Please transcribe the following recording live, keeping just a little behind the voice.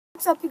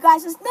What's up, you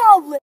guys? It's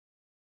Noblest.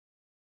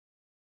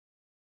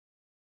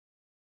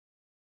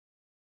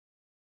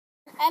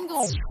 And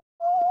go.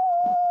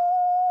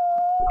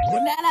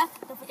 Banana.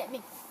 Don't forget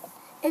me.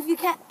 If you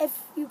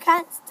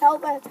can't tell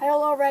by the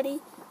title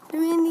already,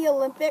 doing the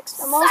Olympics.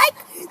 Well, we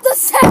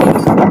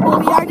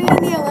are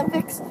doing the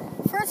Olympics.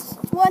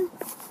 First one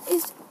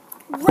is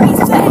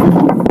racing.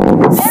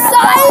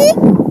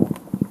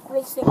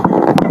 Racing.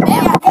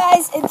 Yeah,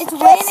 guys, it's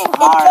raining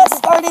hard. It just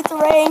started to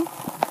rain.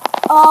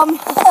 I'm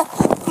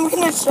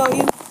gonna show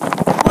you.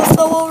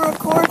 So we'll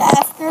record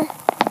after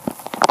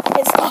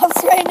it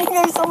stops raining.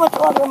 There's so much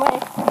water in my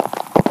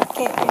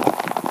can't read.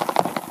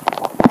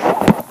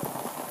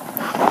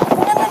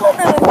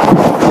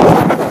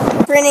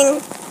 It's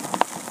raining.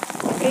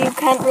 You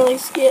can't really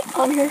see it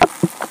on here.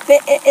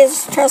 But it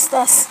is, trust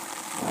us.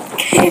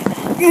 Okay,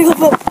 I'm gonna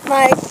go put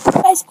my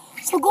guys.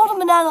 So Golden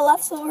Banana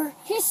left Silver.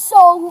 He's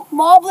so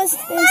Moblest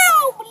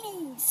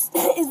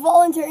is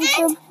voluntary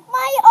from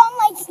my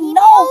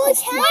email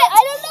account.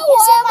 I don't know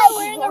why am I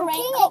wearing a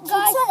raincoat,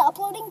 guys. It keeps on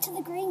uploading to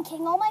the Green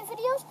King all my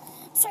videos,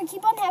 so I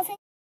keep on having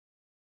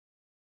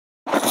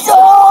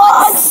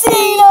John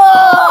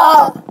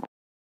Cena.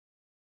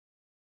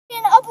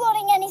 And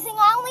uploading anything.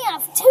 I only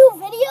have 2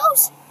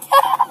 videos.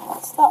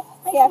 Stop.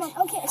 Yeah.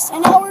 Okay. So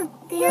and now we're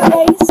gonna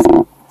race.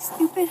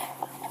 Stupid.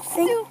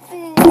 We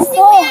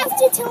have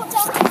to tilt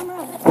down the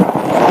camera.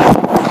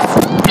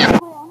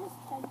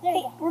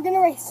 Hey, we're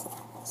gonna race.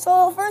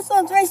 So first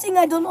one's racing.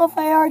 I don't know if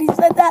I already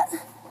said that.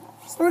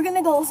 So we're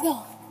gonna go. Let's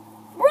go,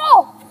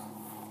 bro.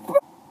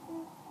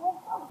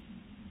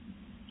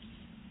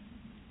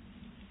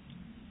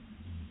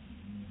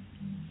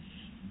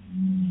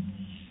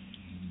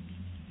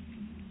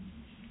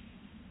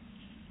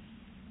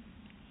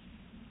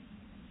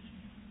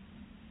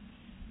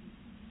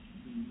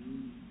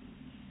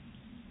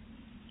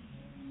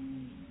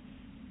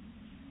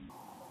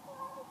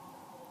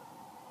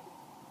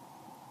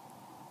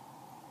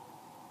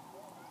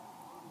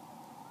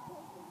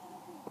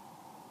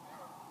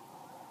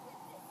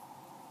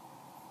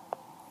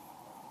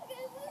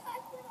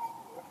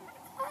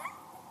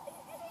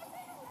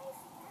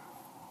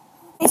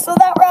 So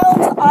that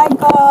round I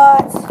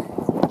got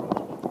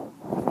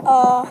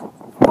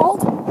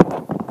gold.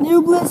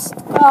 Noblest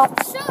got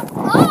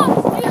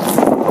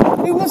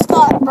Noblest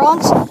got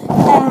bronze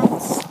and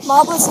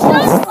Moblest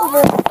got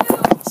silver.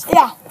 So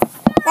yeah,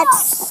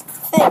 next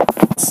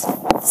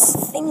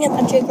thing in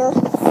the jigger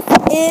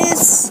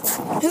is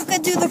who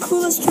could do the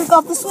coolest trick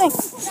off the swing.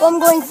 So I'm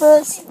going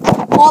first.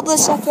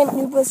 Moblest second.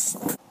 Noblest.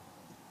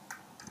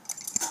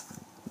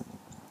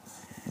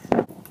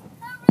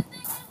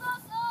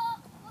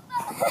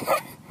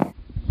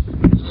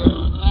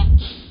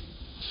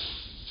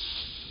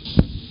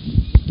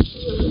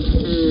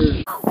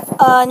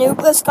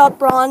 Noblest got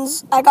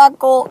bronze, I got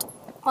gold,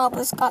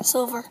 Moblest got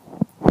silver.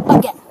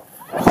 Again.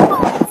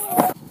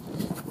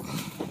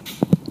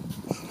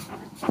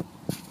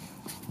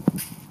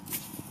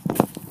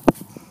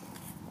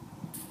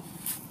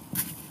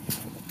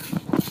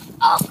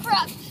 Oh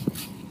crap!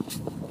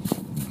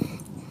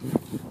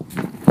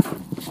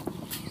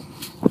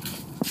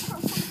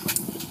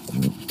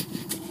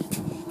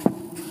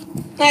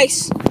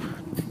 Nice.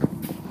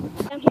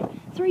 I'm here.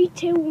 3,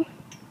 2,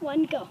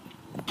 1, go.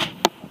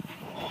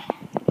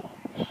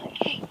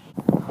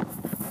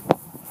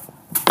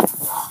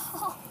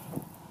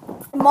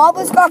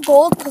 Moblest got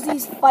gold because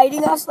he's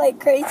fighting us like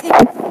crazy.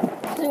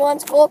 He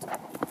wants gold.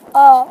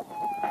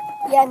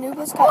 Yeah,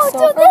 Noblest got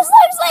silver. Dude, this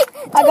looks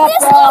like. I got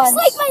bronze.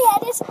 Like my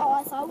head is.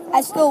 Oh,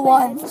 I still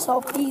won. So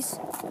please,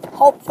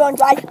 hope you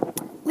enjoyed.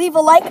 Leave a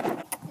like.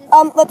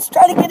 Let's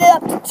try to get it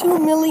up to 2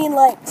 million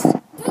likes. Do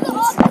the